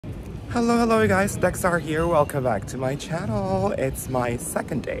Hello guys, IMDEXSTAR here. Welcome back to my channel. It's my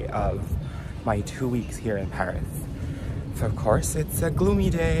second day of my 2 weeks here in Paris. So of course it's a gloomy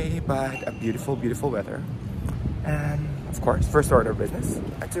day, but a beautiful weather. And of course, first order of business,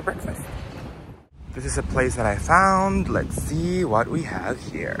 let's do breakfast. This is a place that I found. Let's see what we have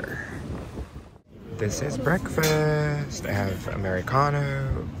here. This is breakfast. I have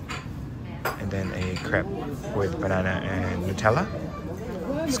Americano, and then a crepe with banana and Nutella,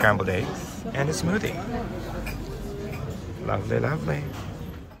 scrambled eggs, and a smoothie. Lovely.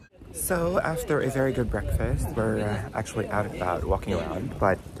 So after a very good breakfast, we're actually out and about walking around,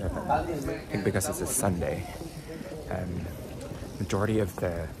 but I think because it's a Sunday, majority of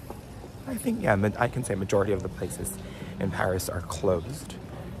the, I can say majority of the places in Paris are closed.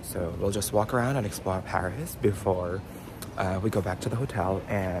 So we'll just walk around and explore Paris before we go back to the hotel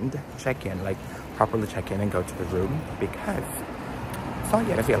and check in, like properly check in and go to the room, because it's not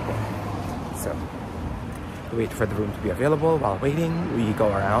yet available. So we wait for the room to be available. While waiting, we go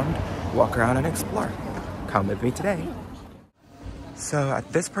around, walk around and explore. Come with me today. So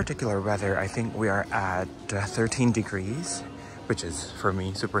at this particular weather, I think we are at 13 degrees, which is for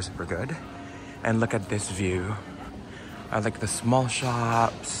me super good. And look at this view. I like the small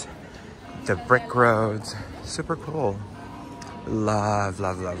shops, the brick roads, super cool. Love.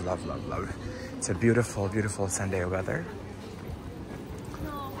 It's a beautiful Sunday weather.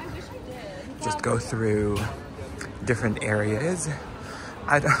 Just go through different areas.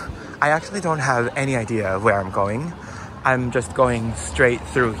 I actually don't have any idea where I'm going. I'm just going straight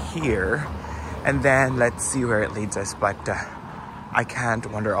through here, and then let's see where it leads us. But I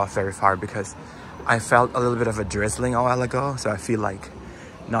can't wander off very far because I felt a little bit of a drizzling a while ago, so I feel like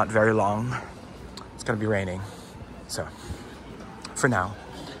not very long it's gonna be raining. So for now,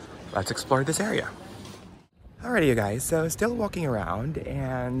 let's explore this area. Alrighty you guys, so still walking around,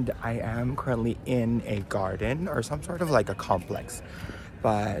 and I am currently in a garden or some sort of like a complex.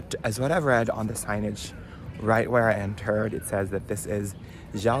 But as what I've read on the signage right where I entered, it says that this is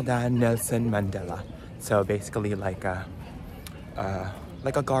Jardin Nelson Mandela. So basically like a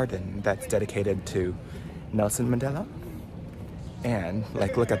garden that's dedicated to Nelson Mandela. And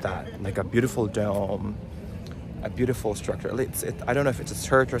like, look at that, like a beautiful dome, a beautiful structure. I don't know if it's a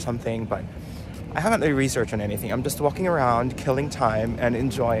church or something, but I haven't really researched on anything. I'm just walking around, killing time and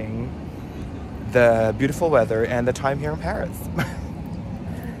enjoying the beautiful weather and the time here in Paris.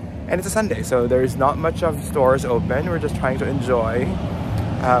 And it's a Sunday, so there's not much of stores open. We're just trying to enjoy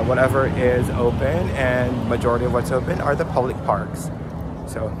whatever is open, and majority of what's open are the public parks,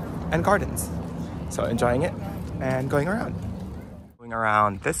 so, and gardens. So enjoying it and going around. Going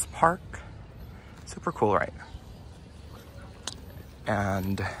around this park, super cool, right?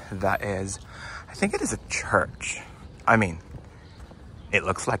 And that is, I think it is a church. I mean, it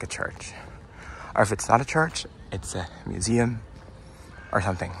looks like a church. Or if it's not a church, it's a museum or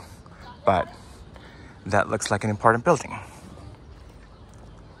something. But that looks like an important building.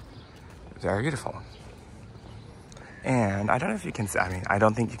 Very beautiful. And I don't know if you can see, I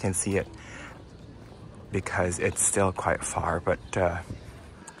don't think you can see it because it's still quite far, but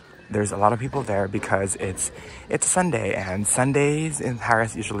there's a lot of people there because it's Sunday, and Sundays in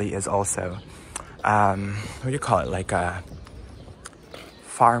Paris usually is also what do you call it, like a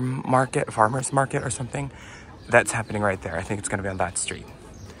farmers market or something. That's happening right there. I think it's going to be on that street.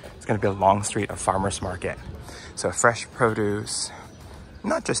 It's going to be a long street of farmers market. So fresh produce,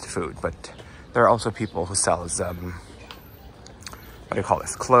 not just food, but there are also people who sell what do you call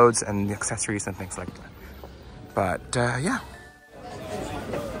this, clothes and accessories and things like that. But yeah.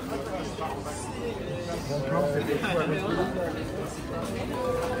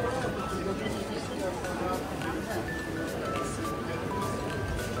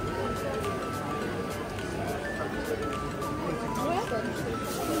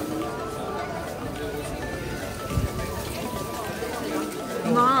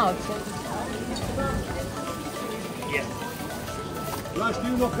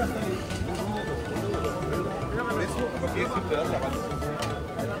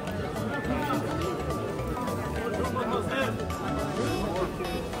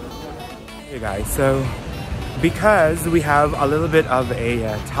 Hey guys, so because we have a little bit of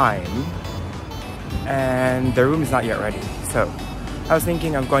a time and the room is not yet ready, so I was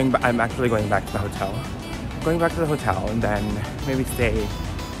thinking of I'm actually going back to the hotel. Going back to the hotel and then maybe stay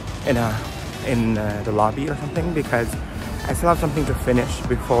in the lobby or something, because I still have something to finish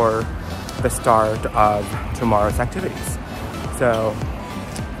before the start of tomorrow's activities. So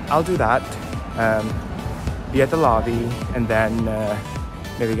I'll do that, be at the lobby, and then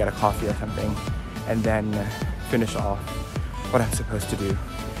maybe get a coffee or something, and then finish off what I'm supposed to do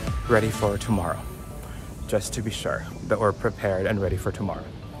ready for tomorrow. Just to be sure that we're prepared and ready for tomorrow.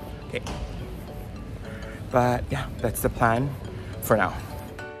 Okay. But yeah, that's the plan for now.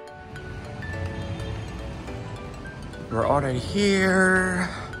 We're already here.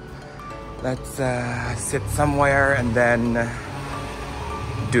 Let's sit somewhere and then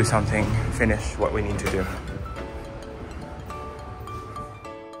do something, finish what we need to do.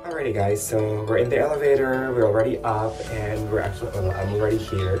 Alrighty guys, so we're in the elevator, we're already up, and we're actually, well, I'm already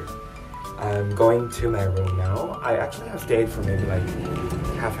here. I'm going to my room now. I actually have stayed for maybe like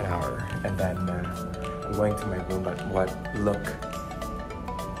half an hour, and then I'm going to my room. But look,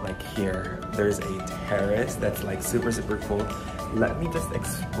 like here, there's a terrace that's like super cool. Let me just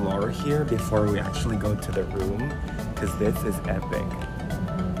explore here before we actually go to the room, because this is epic.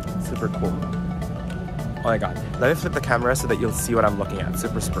 Super cool. Oh my god. Let me flip the camera so that you'll see what I'm looking at.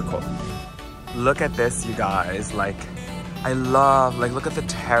 Super cool. Look at this, you guys. Like, I love, like, look at the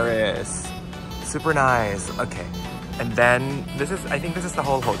terrace. Super nice. Okay. And then this is, I think this is the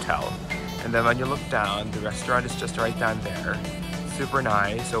whole hotel. And then when you look down, the restaurant is just right down there. Super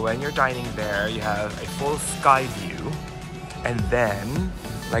nice. So when you're dining there, you have a full sky view. And then,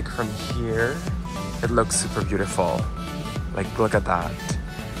 like from here, it looks super beautiful. Like, look at that.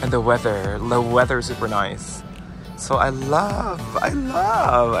 And the weather is super nice. So I love.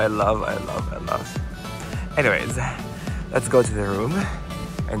 Anyways, let's go to the room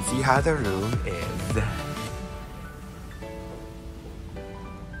and see how the room is.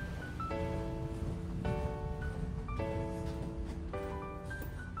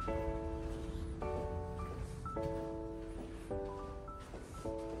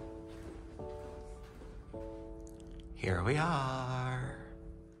 Here we are.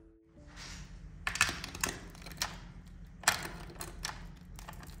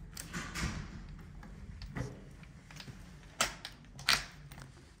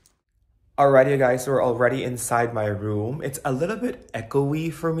 Alrighty guys, so we're already inside my room. It's a little bit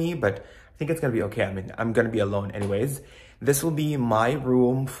echoey for me, but I think it's gonna be okay. I mean, I'm gonna be alone anyways. This will be my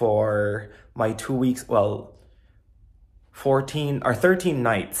room for my 2 weeks, well, 14 or 13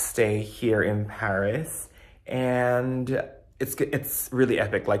 nights stay here in Paris. And it's really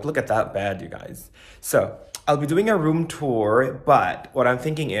epic. Like, look at that bed, you guys. So I'll be doing a room tour, but what I'm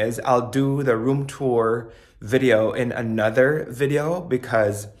thinking is I'll do the room tour video in another video,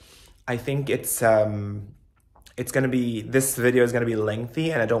 because I think this video is gonna be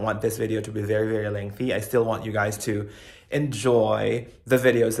lengthy, and I don't want this video to be very lengthy. I still want you guys to enjoy the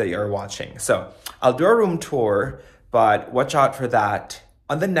videos that you're watching. So I'll do a room tour, but watch out for that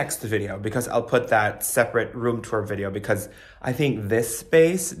on the next video, because I'll put that separate room tour video, because I think this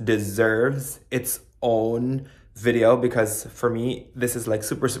space deserves its own video, because for me, this is like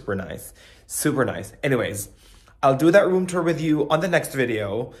super nice. Super nice. Anyways, I'll do that room tour with you on the next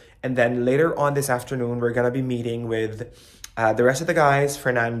video. And then later on this afternoon, we're gonna be meeting with the rest of the guys,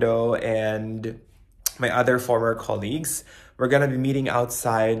 Fernando and my other former colleagues. We're gonna be meeting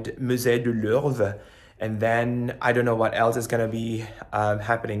outside Musée du Louvre. And then I don't know what else is gonna be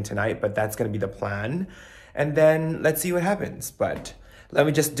happening tonight, but that's gonna be the plan. And then let's see what happens. But let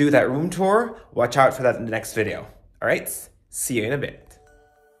me just do that room tour. Watch out for that in the next video. All right, see you in a bit.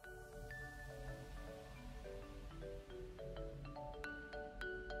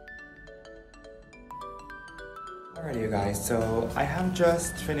 Alright you guys, so I have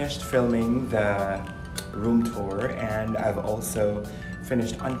just finished filming the room tour, and I've also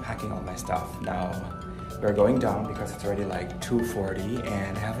finished unpacking all my stuff. Now, we're going down because it's already like 2:40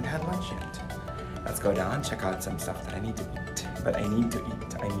 and I haven't had lunch yet. Let's go down, check out some stuff that I need to eat. But I need to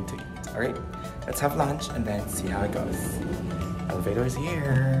eat. Alright, let's have lunch and then see how it goes. Elevator is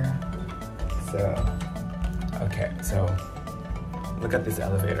here. Okay, so look at this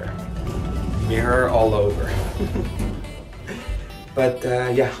elevator. Mirror all over. But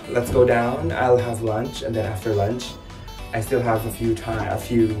yeah, let's go down. I'll have lunch, and then after lunch, I still have a few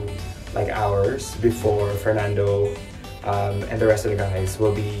like hours before Fernando and the rest of the guys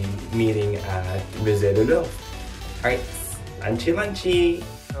will be meeting at Musée du Louvre. Alright, lunchy.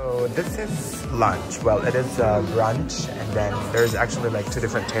 So this is lunch. Well, it is brunch, and then there's actually like two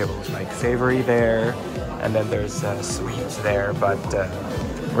different tables, like savory there, and then there's sweets there, but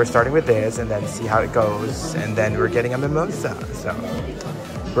we're starting with this and then see how it goes, and then we're getting a mimosa. So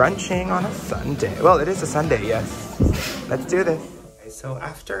brunching on a Sunday. Well, it is a Sunday, yes. Let's do this. So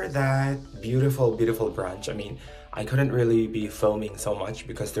after that beautiful brunch, I mean, I couldn't really be filming so much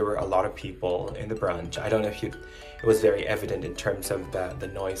because there were a lot of people in the brunch. I don't know if it was very evident in terms of the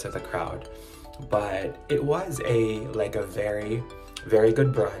noise of the crowd, but it was a very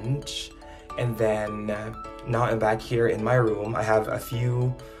good brunch. And then now I'm back here in my room. I have a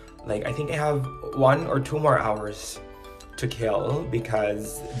few like, I think I have 1 or 2 more hours to kill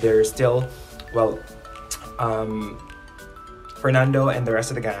because there's still, well, Fernando and the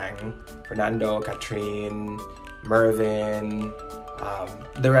rest of the gang, Fernando, Katrine, Mervin,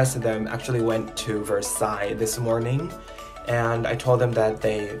 the rest of them actually went to Versailles this morning, and I told them that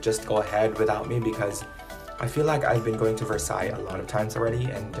they just go ahead without me because I feel like I've been going to Versailles a lot of times already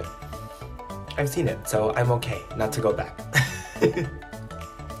and I've seen it, so I'm okay not to go back.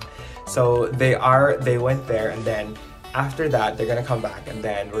 So they went there, and then after that they're gonna come back, and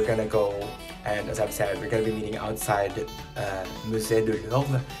then we're gonna go, and as I've said, we're gonna be meeting outside Musée du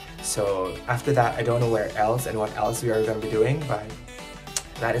Louvre. So after that, I don't know where else and what else we are gonna be doing, but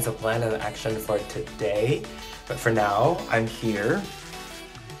that is a plan of action for today. But for now, I'm here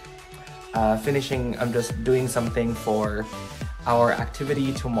finishing. I'm just doing something for our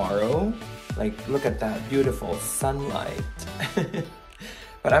activity tomorrow. Like, look at that beautiful sunlight.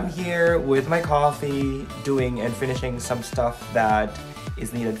 But I'm here with my coffee, doing and finishing some stuff that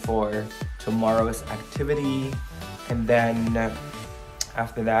is needed for tomorrow's activity. And then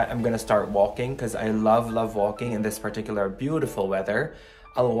after that, I'm gonna start walking because I love walking in this particular beautiful weather.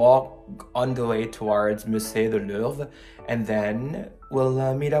 I'll walk on the way towards Musée du Louvre, and then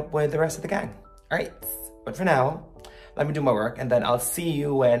we'll meet up with the rest of the gang. All right, but for now, let me do my work, and then I'll see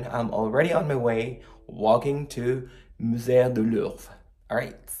you when I'm already on my way walking to Musée du Louvre. All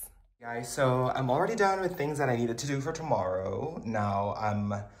right. Guys, so I'm already done with things that I needed to do for tomorrow. Now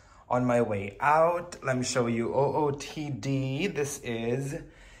I'm on my way out. Let me show you OOTD.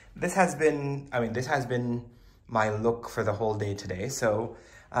 This has been my look for the whole day today. So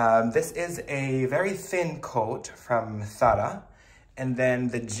this is a very thin coat from Zara, and then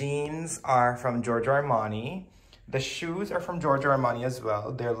the jeans are from Giorgio Armani. The shoes are from Giorgio Armani as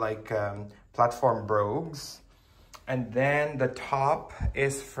well. They're like platform brogues. And then the top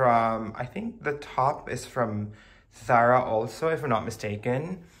is from, I think the top is from Zara also, if I'm not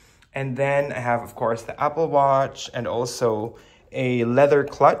mistaken. And then I have, of course, the Apple Watch and also a leather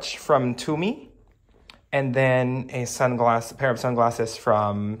clutch from Tumi. And then a pair of sunglasses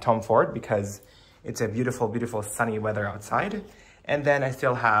from Tom Ford because it's a beautiful, beautiful sunny weather outside. And then I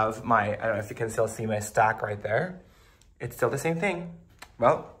still have my, I don't know if you can still see my stack right there. It's still the same thing.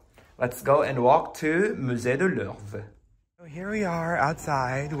 Well, let's go and walk to Musée du Louvre. So here we are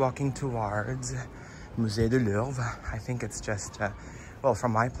outside walking towards Musée du Louvre. I think it's just, well,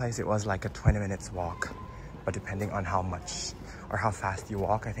 from my place it was like a 20 minutes walk. But depending on how much or how fast you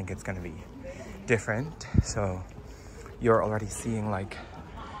walk, I think it's gonna be different. So you're already seeing like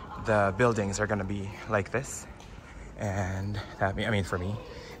the buildings are gonna be like this. And that for me,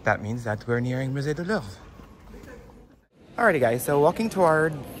 that means that we're nearing Musée du Louvre. Alrighty guys, so walking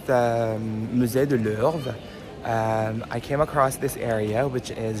toward the Musée du Louvre, I came across this area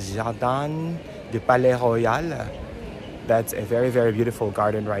which is Jardin du Palais Royal. That's a very, very beautiful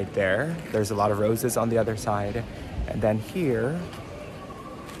garden right there. There's a lot of roses on the other side. And then here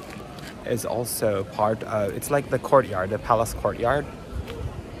is also part of, it's like the courtyard, the palace courtyard.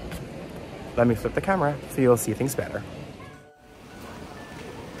 Let me flip the camera so you'll see things better.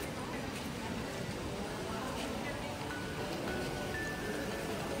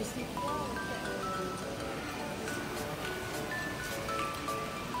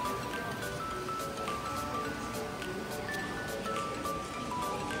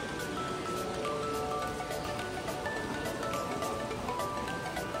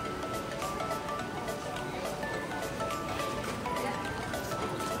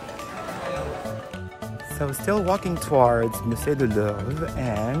 So still walking towards Musée du Louvre,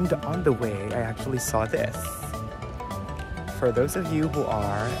 and on the way I actually saw this. For those of you who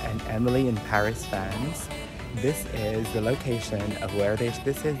are an Emily in Paris fans, this is the location of where this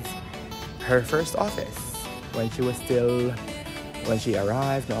is her first office. When she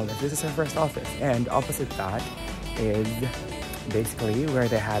arrived and all that, this is her first office. And opposite that is basically where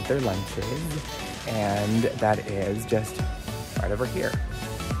they had their lunches, and that is just right over here.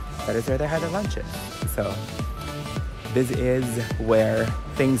 That is where they had their lunches. So this is where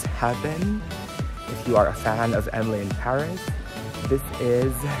things happen. If you are a fan of Emily in Paris, this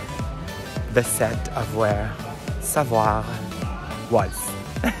is the set of where Savoir was.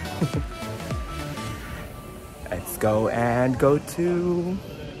 Let's go to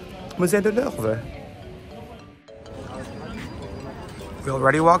Musée du Louvre. We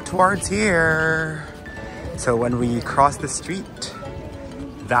already walked towards here. So when we cross the street,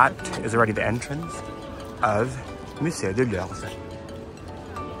 that is already the entrance of Musée du Louvre.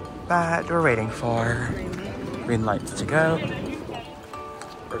 But we're waiting for green lights to go.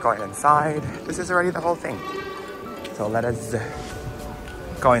 We're going inside. This is already the whole thing. So let us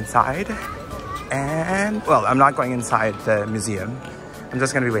go inside. And, well, I'm not going inside the museum. I'm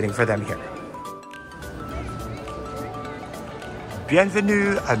just gonna be waiting for them here.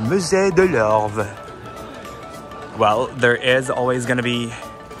 Bienvenue à Musée de l'Oeuvre. Well, there is always gonna be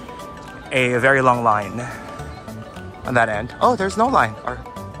a very long line on that end. Oh, there's no line, or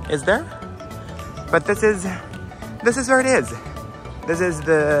is there? But this is where it is. This is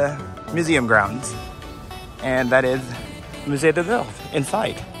the museum grounds, and that is Musée de l'Oeuvre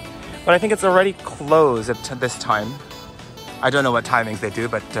inside. But I think it's already closed at this time. I don't know what timings they do,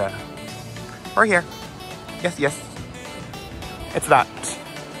 but we're here. Yes, yes. It's that.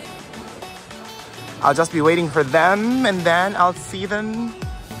 I'll just be waiting for them, and then I'll see them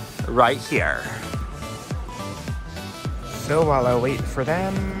right here. So while I wait for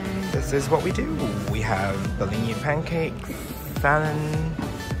them, this is what we do. We have Bellini pancakes, salmon,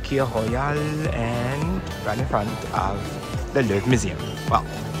 Kir Royal, and right in front of the Louvre Museum. Well,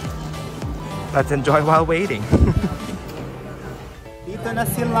 let's enjoy while waiting. Dito na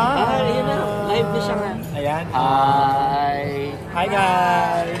sila. Ayun na. Live na siya nga. Ayan. Hi. Hi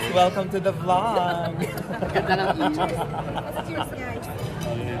guys! Welcome to the vlog. Ganda ng picture.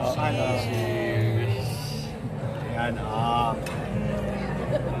 Cheers, guys. Cheers. Ayan,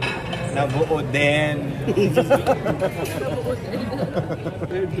 nabuo din.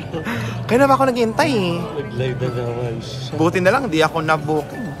 Kaya na ba ako naghihintay eh? Nag-live na naman siya. Buti na lang, di ako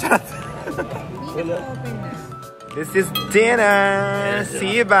nabooking. This is dinner!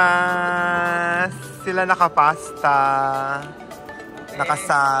 Sibas! Sila nakapasta.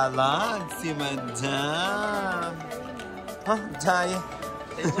 Nakasalad si Madam. Huh? Jai.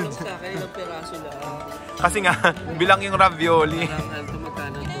 Ito lang sa akin, ilang peraso lang. Kasi nga, bilang yung ravioli. Parang ito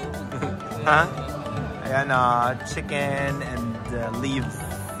magkano to? Ha? Ayan, chicken and leaves.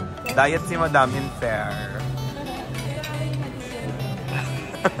 Diet si Madam in fair.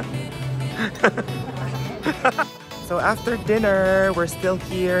 So after dinner, we're still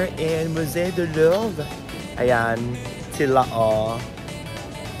here in Musée de l'Oeuvre. Ayan, sila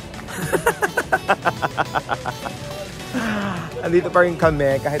Andito pa rin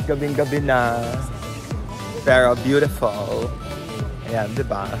kami kahit gabing-gabi na. Pero beautiful. Ayan,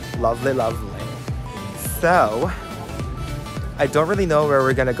 diba? Lovely, lovely. So, I don't really know where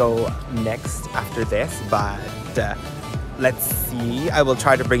we're gonna go next after this, but let's see. I will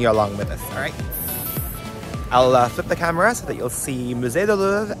try to bring you along with us, alright? I'll flip the camera so that you'll see Musée de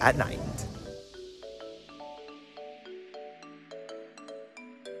l'Oeuvre at night.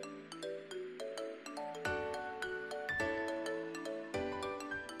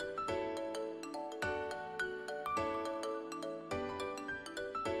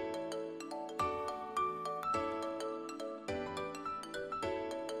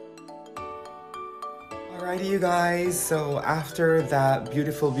 Alrighty, you guys, so after that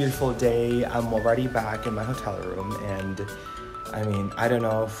beautiful, beautiful day, I'm already back in my hotel room, and I mean, I don't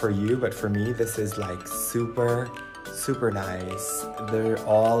know for you, but for me, this is like super, super nice. They're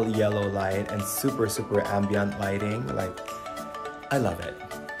all yellow light and super, super ambient lighting. Like, I love it.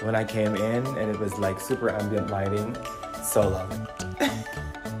 When I came in and it was like super ambient lighting, so lovely.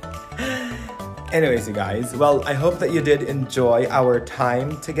 Anyways, you guys, well, I hope that you did enjoy our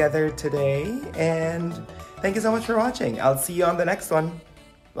time together today, and thank you so much for watching. I'll see you on the next one.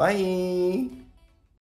 Bye!